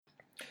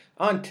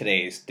On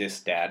today's This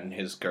Dad and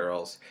His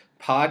Girls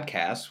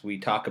podcast, we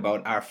talk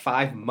about our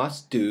 5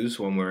 must-dos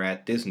when we're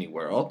at Disney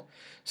World.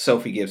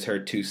 Sophie gives her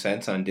 2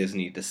 cents on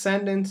Disney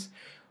Descendants.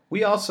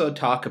 We also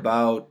talk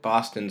about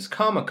Boston's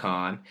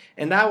Comic-Con,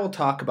 and I will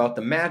talk about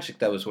the magic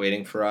that was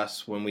waiting for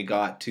us when we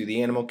got to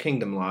the Animal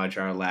Kingdom Lodge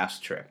our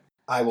last trip.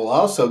 I will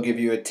also give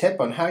you a tip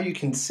on how you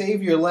can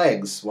save your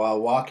legs while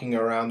walking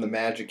around the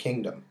Magic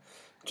Kingdom.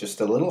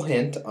 Just a little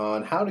hint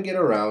on how to get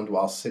around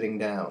while sitting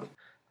down.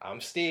 I'm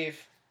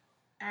Steve.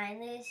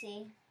 I'm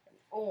Lucy.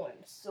 Oh,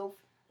 I'm Sophie.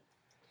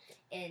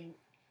 And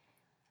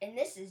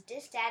this is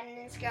This Dad and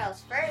His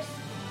Girls'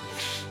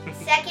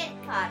 second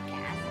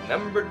podcast.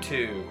 Number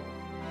 2.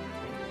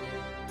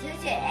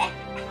 Today.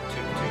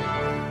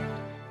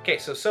 Okay,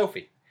 so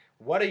Sophie,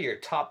 what are your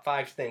top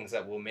 5 things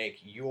that will make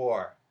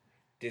your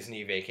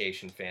Disney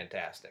vacation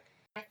fantastic?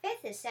 My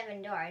fifth is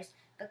Seven Doors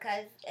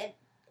because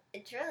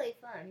it's really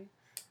fun.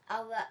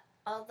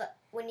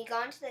 When you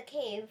go into the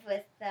cave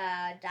with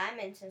the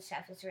diamonds and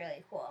stuff, it's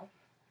really cool.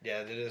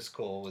 Yeah, that is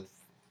cool with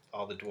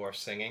all the dwarfs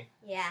singing.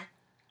 Yeah.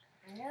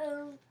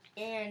 Hello.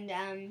 And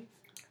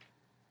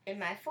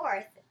my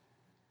fourth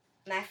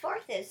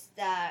is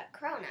the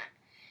Cronut.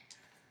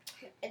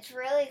 It's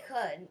really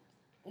good.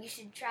 You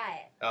should try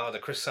it. Oh, the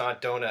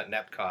croissant donut in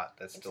Epcot.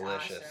 It's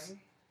delicious.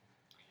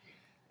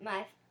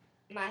 Awesome.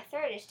 My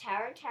third is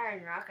Tower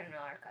and Rock and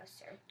Roller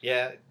Coaster.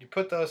 Yeah, you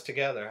put those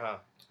together, huh?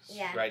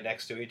 Yeah. Right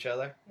next to each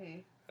other? Hmm.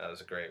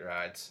 Those are great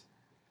rides.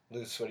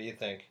 Luce, what do you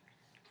think?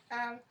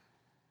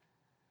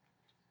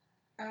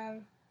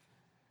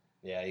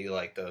 Yeah, you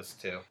like those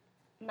too.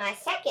 My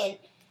second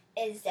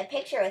is a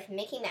picture with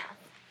Mickey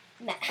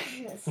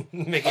Mouse.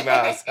 Mickey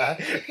Mouse, huh?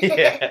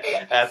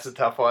 Yeah, that's a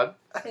tough one.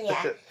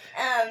 Yeah.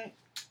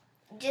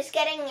 Just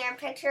getting your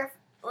picture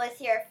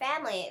with your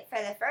family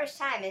for the first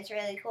time is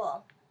really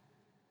cool.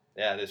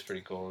 Yeah, it is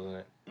pretty cool, isn't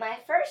it? My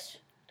first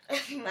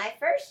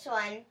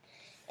one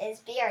is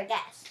Be Our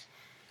Guest.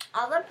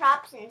 All the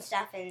props and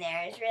stuff in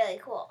there is really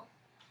cool.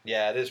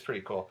 Yeah, it is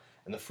pretty cool.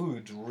 And the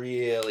food's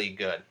really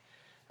good.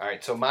 All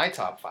right, so my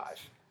top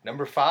 5.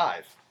 Number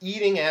 5,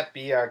 eating at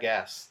Be Our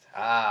Guest.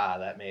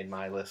 That made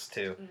my list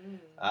too.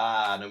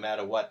 No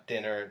matter what,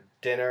 dinner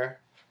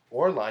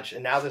or lunch.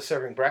 And now they're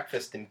serving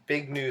breakfast. And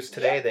big news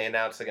today, They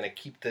announced they're going to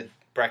keep the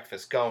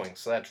breakfast going.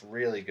 So that's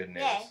really good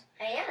news. Yeah,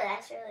 I know,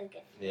 that's really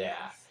good news.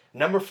 Yeah.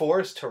 Number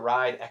 4 is to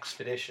ride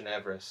Expedition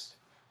Everest.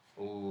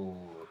 Ooh.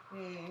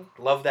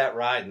 Love that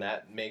ride, and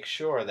that makes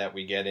sure that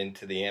we get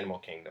into the Animal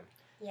Kingdom.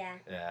 Yeah.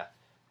 Yeah.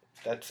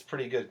 That's a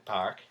pretty good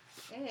park.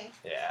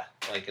 Yeah,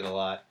 like it a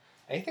lot.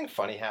 Anything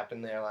funny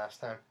happened there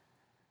last time?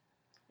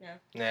 No.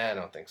 Nah, I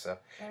don't think so.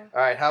 No.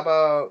 All right, how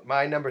about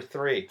my number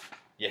 3?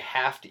 You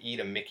have to eat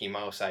a Mickey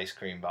Mouse ice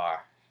cream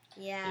bar.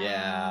 Yeah.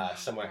 Yeah,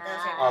 somewhere.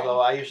 Those are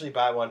Although I usually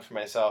buy one for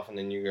myself and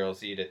then you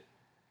girls eat it.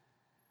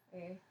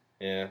 Mm.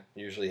 Yeah,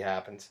 usually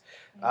happens.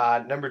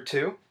 Number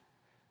 2,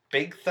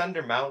 Big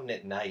Thunder Mountain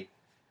at night.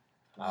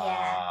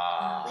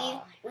 Yeah.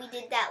 We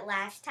did that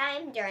last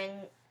time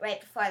right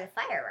before the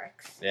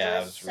fireworks. Yeah,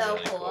 it was so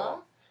really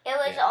cool. It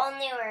was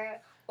only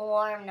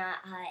warm, not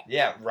hot.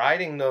 Yeah,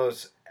 riding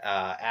those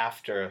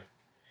after.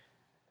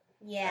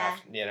 Yeah.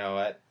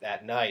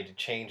 At night, it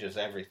changes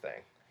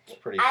everything. It's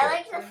pretty cool. I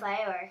like the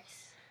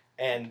fireworks.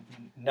 And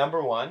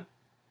number 1,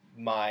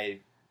 the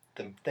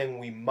thing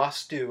we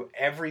must do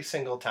every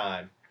single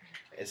time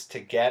is to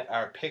get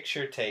our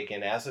picture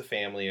taken as a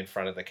family in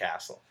front of the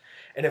castle.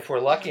 And if we're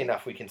lucky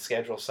enough, we can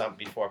schedule something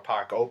before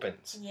park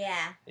opens.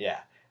 Yeah. Yeah.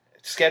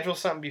 Schedule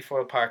something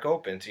before the park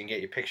opens. You can get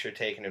your picture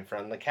taken in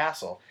front of the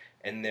castle,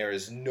 and there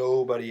is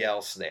nobody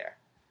else there.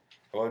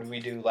 What did we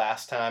do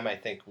last time? I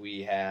think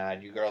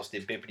you girls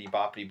did Bippity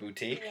Boppity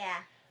Boutique.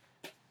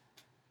 Yeah.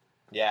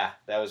 Yeah,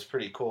 that was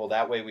pretty cool.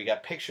 That way we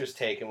got pictures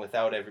taken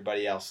without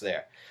everybody else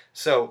there.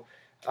 So,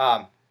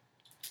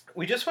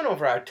 we just went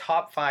over our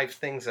top 5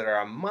 things that are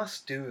our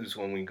must-dos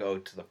when we go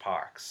to the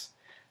parks.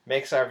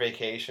 Makes our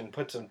vacation,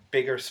 puts a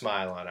bigger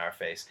smile on our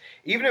face.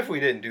 Even if we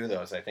didn't do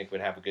those, I think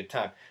we'd have a good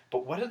time.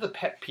 But what are the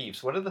pet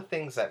peeves? What are the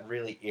things that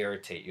really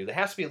irritate you? There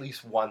has to be at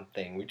least one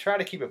thing. We try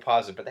to keep it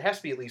positive, but there has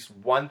to be at least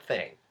one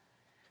thing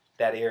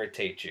that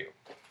irritates you.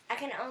 I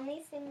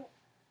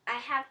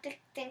have to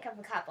think of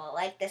a couple,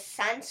 like the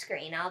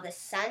sunscreen, all the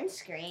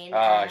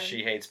sunscreen.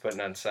 She hates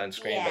putting on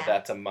sunscreen, yeah. But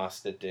that's a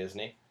must at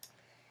Disney.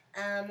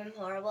 I'm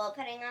horrible at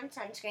putting on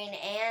sunscreen,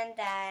 and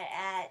that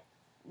at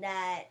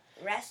that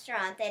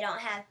restaurant they don't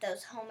have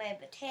those homemade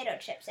potato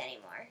chips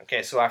anymore.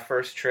 Okay, so our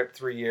first trip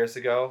 3 years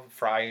ago,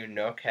 Fryu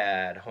Nook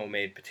had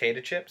homemade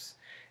potato chips,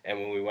 and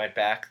when we went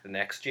back the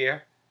next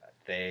year,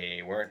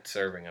 they weren't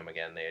serving them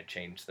again. They had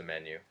changed the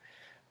menu.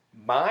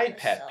 My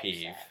pet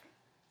peeve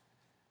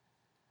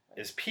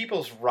is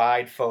people's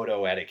ride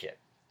photo etiquette.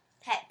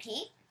 Pet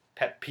peeve?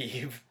 Pet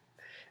peeve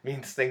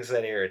means things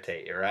that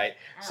irritate you, right?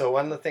 Oh. So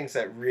one of the things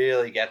that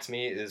really gets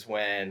me is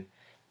when,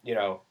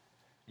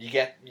 you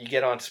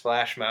get on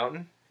Splash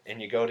Mountain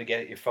and you go to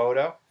get your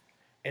photo,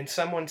 and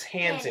someone's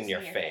hands in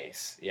your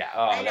face. Yeah.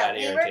 Oh, I know. that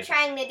We irritates were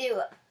trying to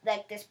do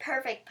like this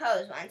perfect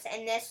pose once,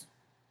 and this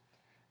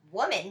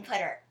woman put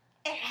her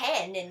a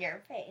hand in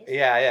your face.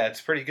 Yeah,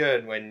 it's pretty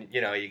good when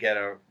you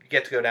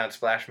get to go down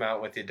Splash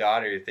Mountain with your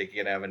daughter. You think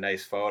you're gonna have a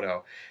nice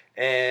photo,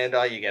 and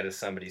all you get is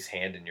somebody's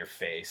hand in your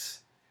face.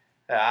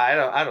 I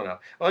don't know.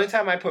 The only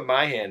time I put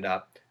my hand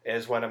up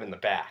is when I'm in the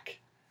back,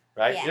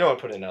 right? Yeah. You don't want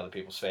to put it in other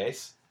people's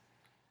face.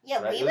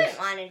 Yeah, right, we wouldn't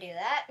want to do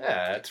that.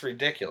 Yeah, it's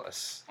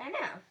ridiculous. I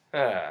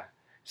know.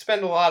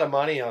 Spend a lot of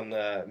money on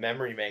the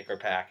Memory Maker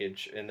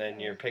package, and then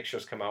your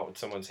pictures come out with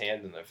someone's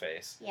hand in their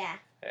face. Yeah.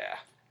 Yeah.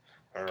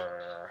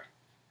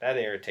 That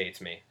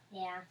irritates me.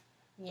 Yeah.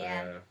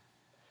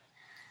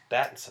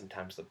 That and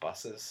sometimes the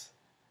buses.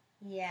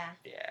 Yeah.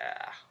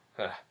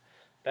 Yeah.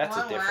 That's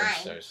Long a difference.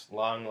 line. There's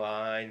long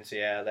lines.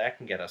 Yeah, that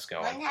can get us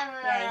going. One time we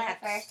Yeah, were you on have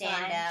the to first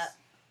stand ones. up.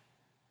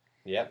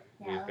 Yep,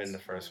 That we've been was the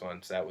first fun.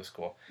 ones. That was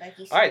cool. Like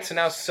you All right, said. so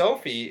now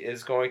Sophie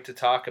is going to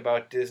talk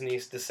about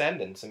Disney's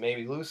Descendants, and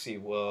maybe Lucy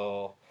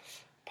will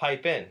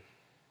pipe in.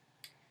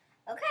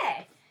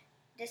 Okay.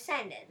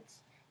 Descendants.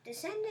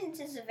 Descendants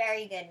is a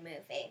very good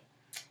movie.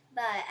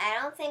 But I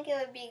don't think it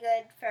would be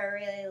good for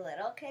really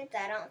little kids.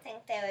 I don't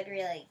think they would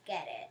really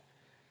get it.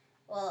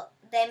 Well,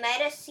 they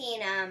might have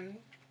seen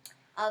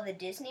all the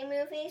Disney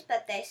movies,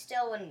 but they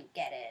still wouldn't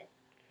get it.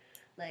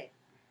 Like,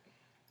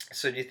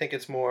 So do you think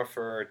it's more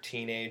for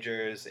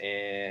teenagers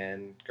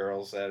and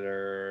girls that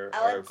are,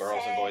 I or would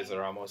girls and say- boys that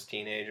are almost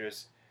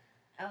teenagers?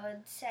 I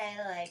would say,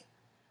 like,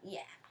 yeah.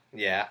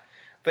 Yeah.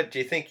 But do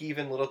you think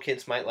even little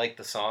kids might like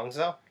the songs,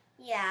 though?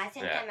 Yeah, I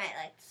think Yeah. I might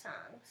like the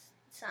songs.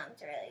 The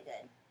songs are really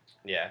good.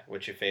 Yeah.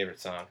 What's your favorite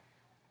song?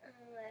 I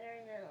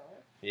don't know.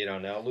 You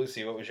don't know?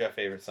 Lucy, what was your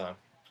favorite song?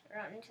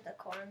 Rotten to the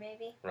Core,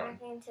 maybe? Rotten.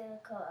 Rocking to the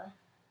core.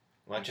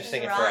 Why don't you It's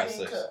sing it for rotten us,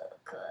 Lucy?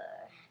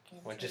 Core.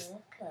 Well, just- To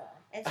the core.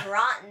 It's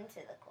Rotten to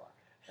the Core.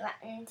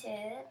 Rotten to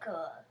the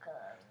core.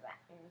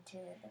 Rotten to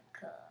the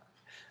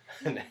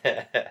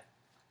core.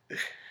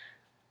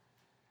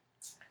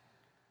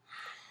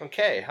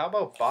 Okay, how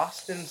about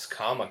Boston's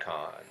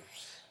Comic-Con?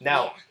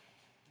 Now,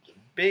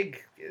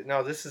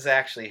 no, this is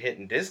actually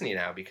hitting Disney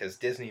now because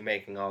Disney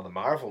making all the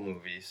Marvel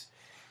movies,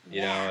 you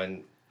know,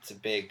 and it's a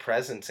big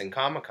presence in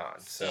Comic-Con.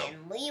 So,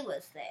 Stan Lee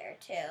was there,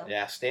 too.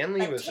 yeah, Stan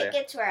Lee But was there.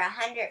 tickets were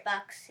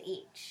 $100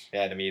 each.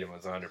 Yeah, to meet him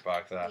was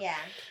 $100. Yeah.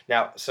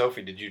 Now,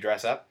 Sophie, did you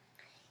dress up?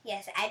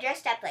 Yes, I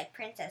dressed up like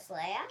Princess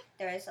Leia.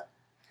 There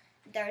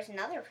was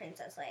another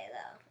Princess Leia,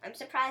 though. I'm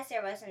surprised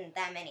there wasn't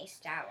that many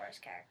Star Wars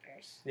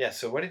characters. Yeah,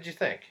 so what did you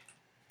think?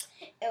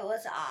 It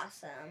was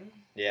awesome.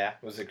 Yeah,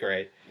 was it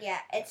great? Yeah,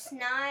 it's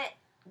not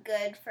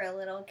good for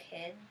little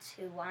kids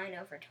who whine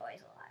over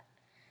toys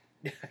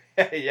a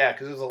lot. Yeah,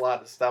 because there's a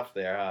lot of stuff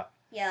there, huh?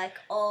 Yeah, like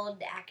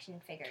old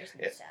action figures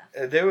and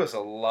stuff. There was a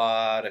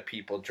lot of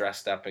people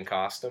dressed up in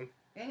costume.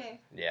 hmm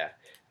Yeah,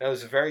 that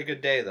was a very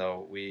good day,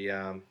 though. We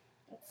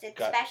It's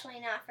especially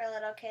not for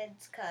little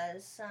kids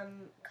because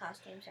some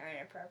costumes are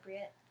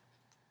inappropriate.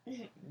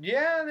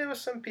 yeah, there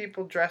was some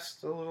people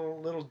dressed a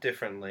little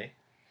differently.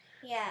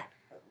 Yeah,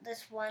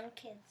 this one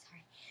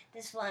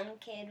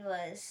kid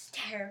was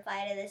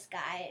terrified of this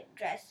guy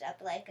dressed up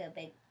like a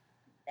big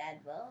bad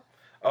wolf.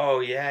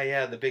 Oh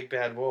yeah, the big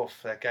bad wolf.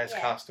 That guy's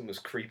Yeah. costume was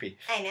creepy.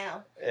 I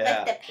know. Yeah,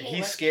 Like the paint he's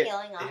was scared.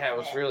 peeling off. Yeah, it of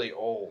was it. really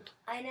old.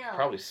 I know.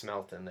 Probably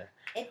smelt in there.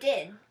 It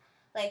did.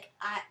 Like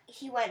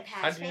he went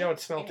past. How did you know it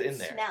smelt and in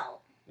there? Smelled.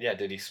 Yeah,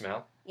 did he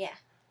smell? Yeah.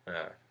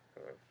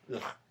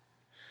 Ugh.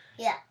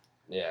 Yeah.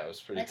 Yeah, it was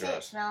pretty What did it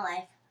gross. smell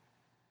like?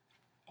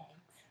 Eggs.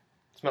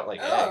 It smelled like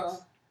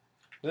Oh.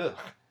 eggs.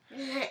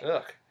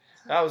 Ugh.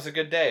 That was a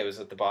good day. It was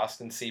at the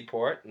Boston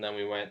Seaport, and then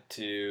we went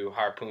to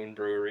Harpoon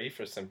Brewery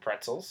for some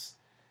pretzels.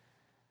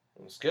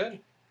 It was good.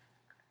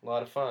 A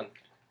lot of fun.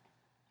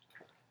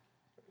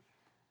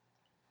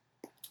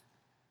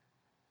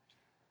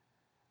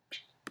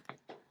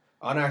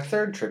 On our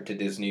third trip to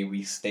Disney,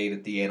 we stayed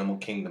at the Animal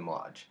Kingdom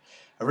Lodge.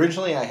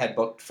 Originally, I had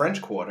booked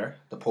French Quarter,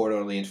 the Port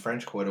Orleans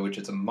French Quarter, which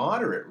is a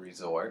moderate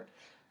resort,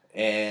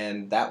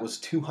 and that was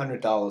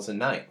 $200 a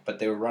night. But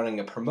they were running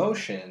a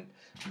promotion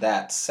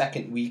that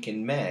second week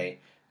in May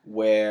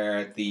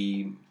where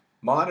the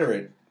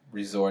moderate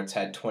resorts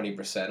had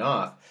 20%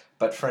 off,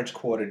 but French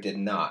Quarter did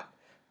not.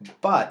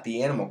 But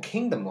the Animal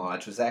Kingdom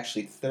Lodge was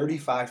actually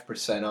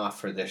 35% off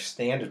for their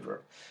standard room.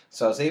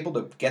 So I was able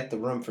to get the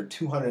room for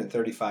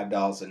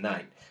 $235 a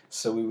night.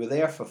 So we were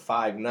there for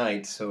 5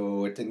 nights,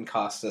 so it didn't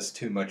cost us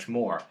too much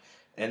more.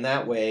 And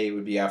that way it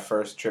would be our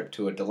first trip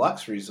to a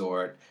deluxe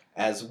resort,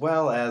 as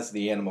well as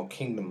the Animal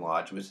Kingdom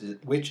Lodge,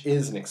 which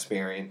is an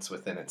experience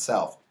within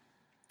itself.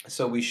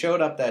 So we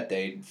showed up that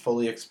day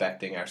fully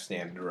expecting our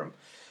standard room.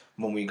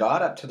 When we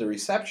got up to the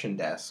reception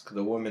desk,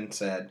 the woman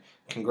said,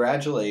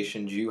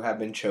 "Congratulations, you have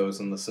been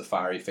chosen the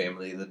Safari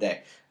Family of the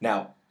Day."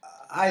 Now,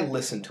 I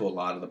listen to a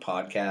lot of the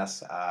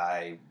podcasts.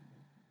 I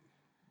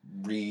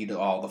read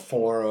all the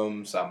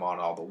forums. I'm on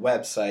all the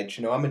websites.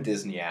 You know, I'm a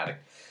Disney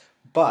addict.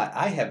 But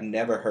I have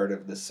never heard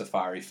of the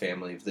Safari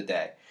Family of the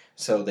Day.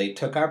 So they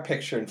took our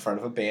picture in front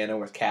of a banner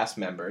with cast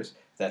members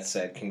that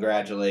said,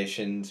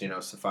 "Congratulations,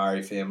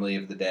 Safari Family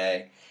of the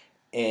Day."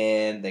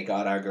 And they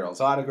got our girls'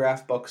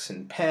 autograph books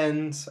and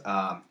pens.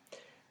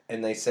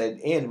 And they said,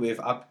 "And we've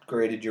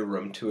upgraded your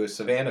room to a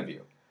Savannah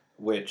view."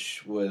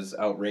 which was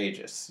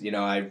outrageous. You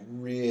know, I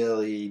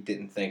really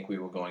didn't think we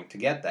were going to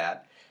get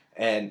that.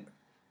 And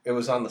it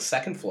was on the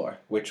second floor,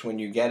 which when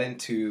you get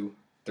into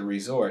the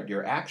resort,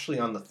 you're actually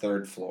on the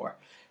third floor.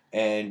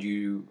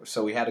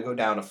 So we had to go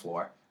down a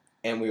floor,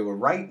 and we were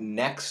right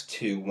next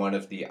to one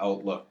of the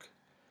outlook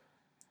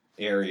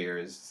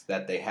areas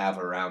that they have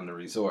around the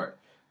resort.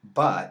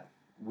 But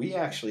we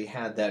actually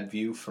had that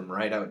view from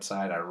right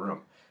outside our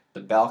room. The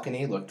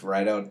balcony looked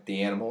right out at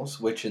the animals,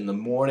 which in the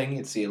morning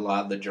you'd see a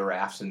lot of the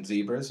giraffes and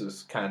zebras. It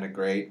was kind of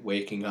great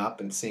waking up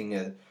and seeing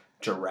a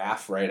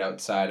giraffe right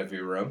outside of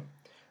your room.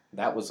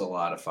 That was a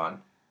lot of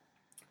fun.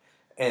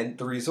 And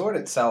the resort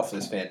itself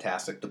is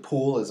fantastic. The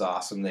pool is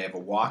awesome. They have a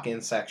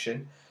walk-in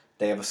section.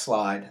 They have a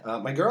slide.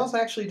 My girls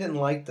actually didn't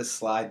like the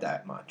slide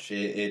that much.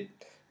 It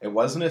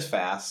wasn't as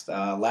fast.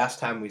 Last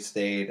time we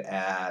stayed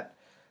at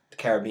the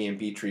Caribbean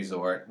Beach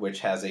Resort, which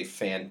has a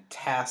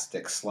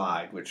fantastic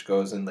slide, which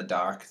goes in the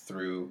dark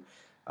through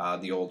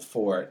the old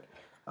fort.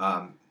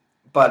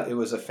 But it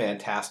was a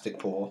fantastic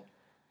pool,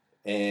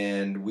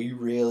 and we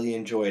really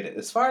enjoyed it.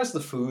 As far as the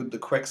food, the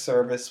quick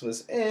service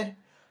was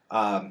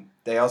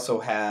They also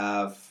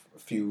have a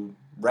few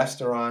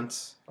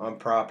restaurants on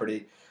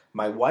property.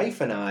 My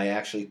wife and I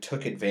actually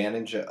took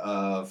advantage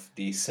of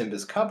the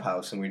Simba's Cub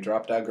House, and we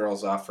dropped our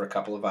girls off for a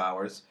couple of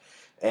hours,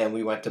 and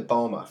we went to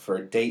Boma for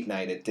a date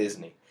night at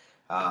Disney.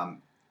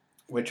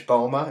 Which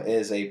Boma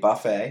is a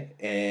buffet,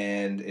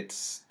 and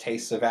it's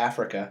Tastes of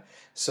Africa.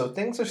 So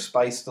things are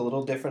spiced a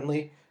little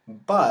differently,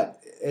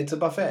 but it's a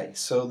buffet.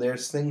 So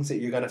there's things that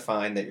you're going to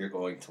find that you're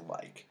going to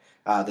like.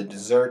 The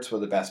desserts were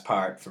the best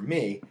part for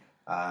me.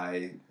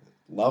 I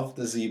love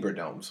the zebra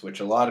domes, which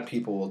a lot of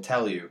people will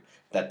tell you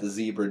that the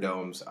zebra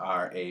domes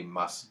are a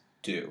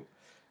must-do.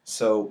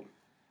 So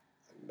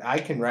I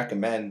can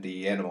recommend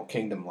the Animal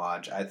Kingdom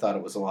Lodge. I thought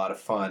it was a lot of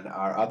fun.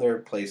 Our other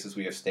places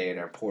we have stayed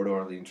are Port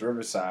Orleans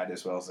Riverside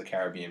as well as the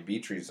Caribbean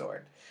Beach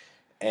Resort.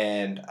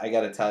 And I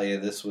got to tell you,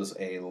 this was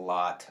a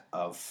lot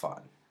of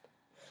fun.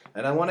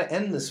 And I want to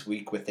end this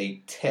week with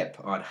a tip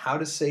on how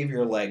to save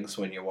your legs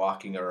when you're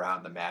walking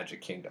around the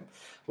Magic Kingdom.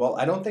 Well,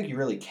 I don't think you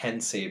really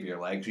can save your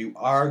legs. You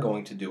are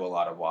going to do a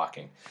lot of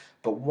walking.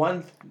 But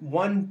one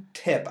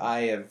thing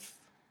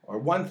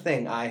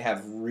I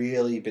have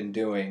really been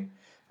doing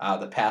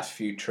the past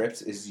few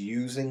trips is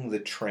using the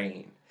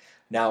train.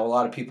 Now, a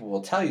lot of people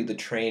will tell you the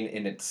train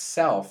in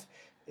itself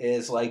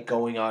is like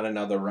going on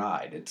another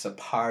ride. It's a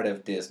part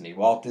of Disney.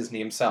 Walt Disney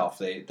himself,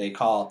 they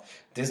call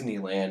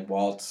Disneyland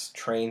Walt's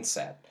train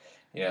set.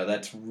 You know,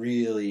 that's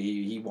really,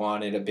 he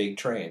wanted a big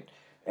train.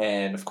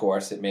 And, of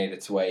course, it made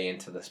its way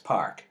into this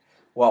park.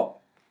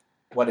 Well,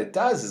 what it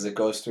does is it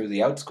goes through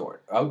the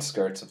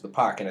outskirts of the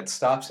park, and it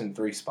stops in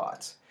 3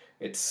 spots.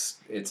 It's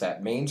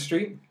at Main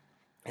Street,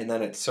 and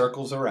then it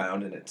circles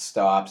around, and it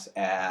stops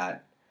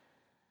at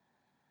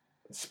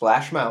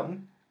Splash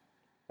Mountain.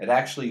 It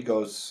actually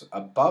goes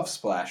above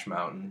Splash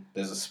Mountain.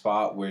 There's a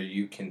spot where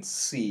you can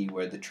see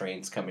where the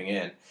train's coming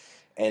in.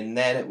 And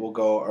then it will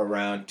go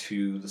around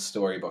to the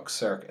Storybook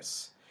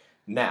Circus.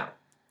 Now,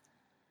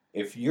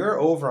 if you're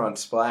over on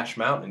Splash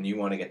Mountain and you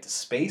want to get to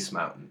Space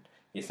Mountain,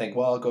 you think,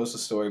 well, it goes to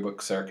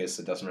Storybook Circus.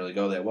 It doesn't really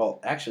go there.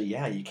 Well, actually,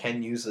 yeah, you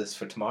can use this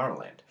for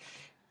Tomorrowland.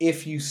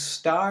 If you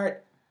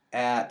start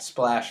at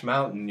Splash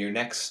Mountain, your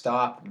next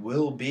stop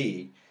will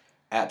be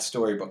at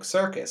Storybook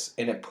Circus,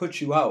 and it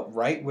puts you out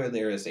right where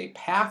there is a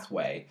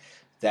pathway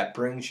that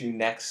brings you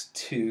next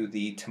to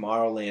the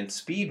Tomorrowland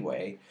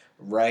Speedway,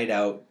 right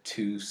out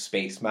to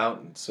Space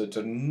Mountain. So it's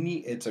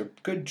a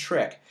good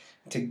trick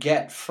to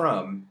get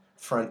from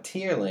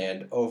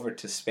Frontierland over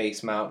to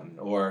Space Mountain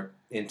or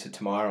into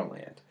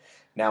Tomorrowland.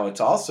 Now,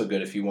 it's also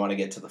good if you want to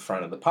get to the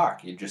front of the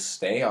park. You just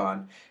stay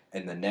on,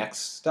 and the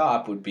next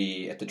stop would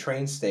be at the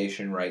train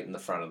station right in the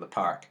front of the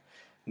park.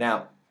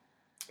 Now,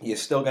 you're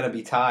still going to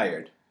be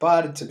tired,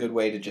 but it's a good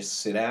way to just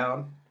sit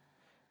down,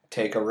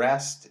 take a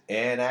rest,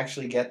 and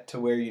actually get to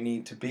where you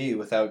need to be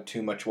without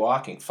too much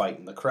walking,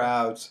 fighting the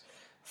crowds,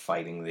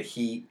 fighting the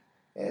heat.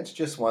 It's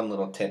just one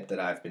little tip that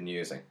I've been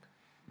using.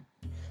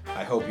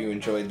 I hope you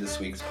enjoyed this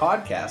week's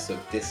podcast of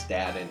Dis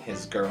Dad and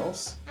His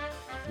Girls.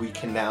 We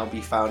can now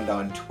be found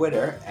on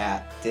Twitter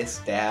at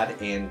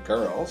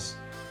DisDadAndGirls,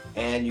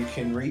 and you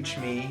can reach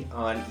me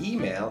on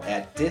email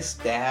at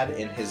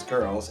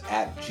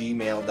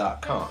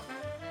disdadandhisgirls@gmail.com.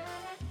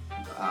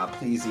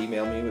 Please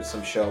email me with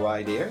some show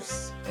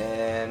ideas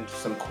and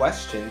some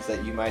questions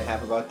that you might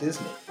have about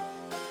Disney.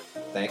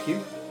 Thank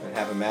you, and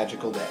have a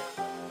magical day.